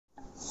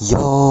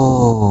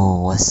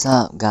Yo, what's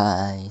up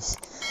guys?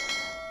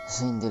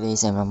 So in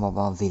today's ML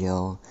Mobile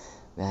video,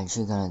 we're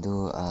actually gonna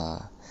do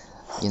an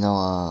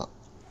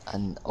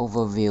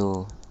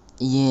overview.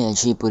 EA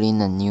actually put in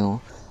a new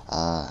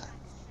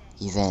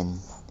event.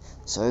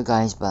 Sorry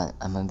guys, but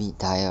I'm a bit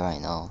tired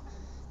right now.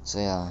 So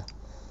yeah,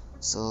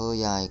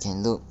 you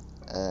can look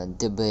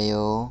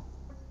DBO.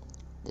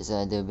 This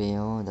is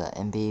DBO, the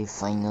NBA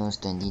Finals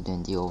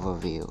 2020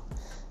 overview.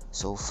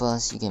 So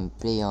first, you can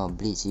play your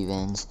Blitz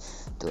events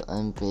to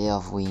earn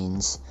playoff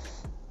wins.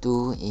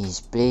 2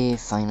 is play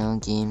final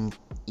game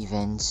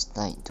events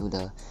tied to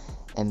the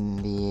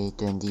NBA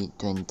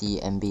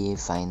 2020 NBA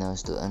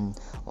Finals to earn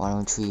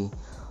 103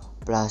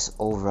 plus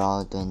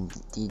overall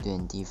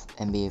 2020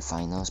 NBA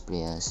Finals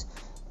players.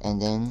 And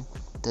then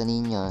turn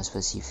in your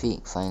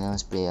specific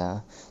Finals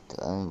player to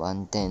earn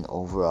 110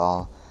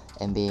 overall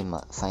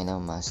NBA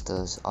Final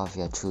Masters of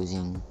your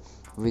choosing.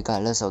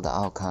 Regardless of the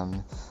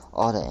outcome,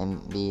 all the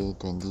NBA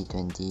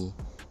 2020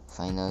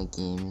 final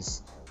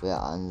games will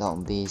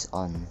unlock based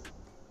on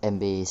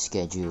NBA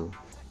schedule.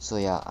 So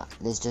yeah,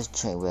 let's just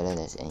check whether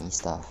there's any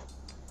stuff.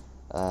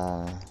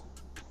 Alright,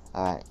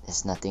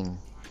 there's nothing.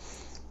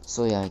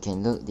 So yeah, you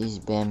can look this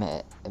Bam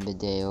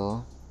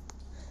Adebayo,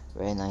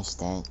 very nice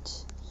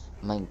stats.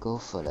 Might go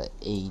for the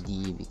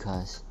AD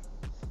because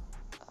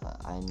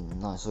I'm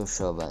not so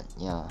sure, but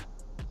yeah.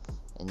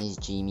 And this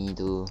Jimmy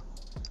too.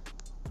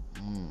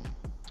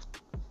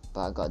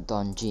 But I got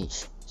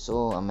Doncic,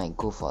 so I might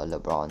go for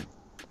LeBron.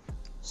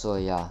 So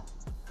yeah,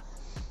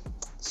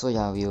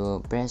 we'll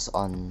press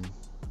on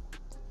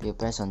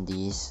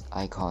this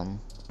icon.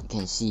 You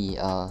can see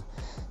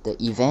the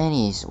event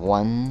is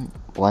one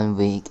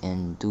week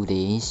and 2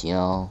 days,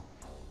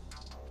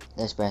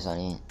 let's press on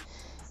it,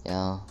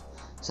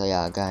 so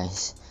yeah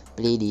guys,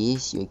 play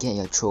this, you get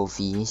your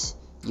trophies.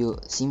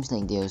 Seems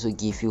like they also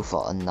give you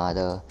for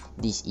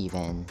this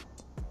event,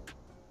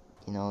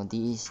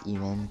 this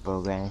event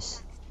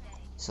progress.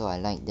 So I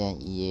like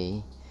that,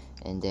 EA.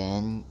 And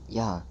then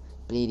yeah,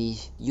 play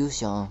this,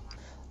 use your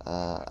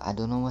I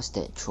don't know what's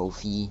that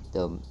trophy,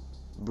 the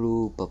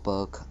blue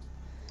purple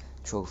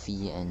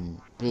trophy,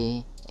 and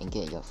play and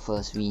get your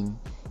first win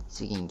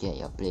so you can get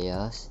your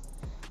players.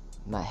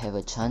 Might have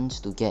a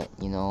chance to get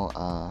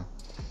a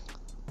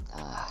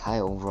high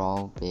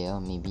overall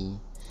player maybe.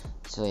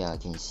 So yeah, I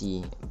can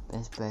see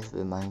best press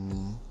remind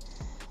me.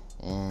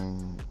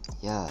 And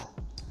yeah,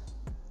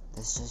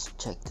 let's just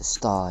check the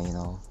star,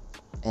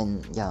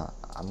 and yeah,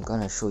 I'm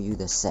gonna show you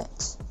the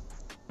sets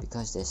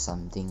because there's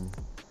something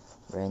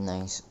very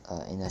nice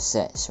in the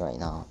sets right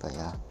now. But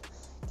yeah,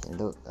 you can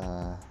look,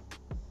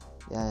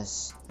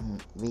 yes,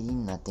 really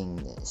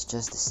nothing. It's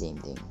just the same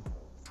thing.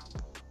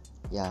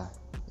 Yeah,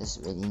 there's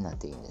really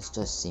nothing. It's just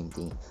the same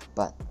thing.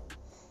 But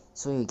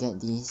so you get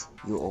this,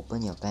 you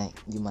open your pack,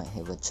 you might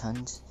have a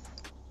chance,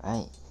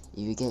 right? If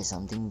you get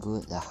something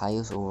good, the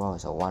highest overall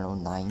is a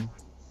 109.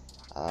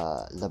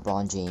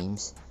 LeBron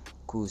James,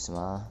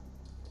 Kuzma.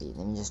 Wait,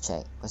 let me just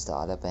check. What's the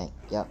other pack?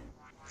 Yep.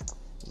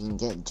 You can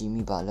get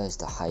Jimmy Butler is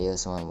the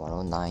highest one,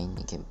 109.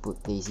 You can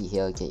place it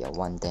here, get your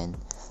 110.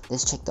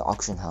 Let's check the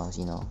auction house,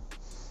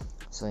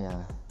 So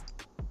yeah.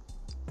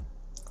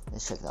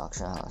 Let's check the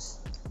auction house.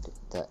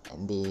 The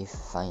NBA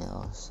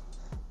Finals.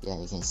 Yeah,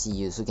 you can see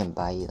you also can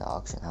buy it in the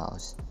auction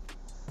house.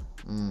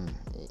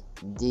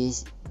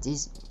 This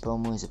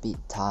promo is a bit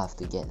tough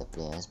to get the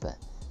players, but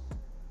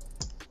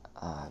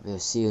we'll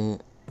see.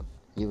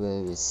 You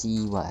will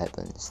see what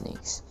happens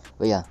next.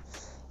 But yeah,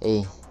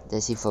 hey,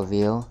 that's it for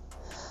video.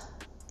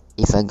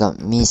 If I got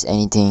missed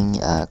anything,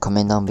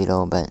 comment down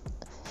below. But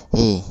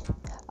hey,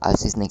 I'll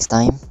see you next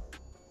time.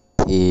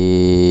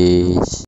 Peace.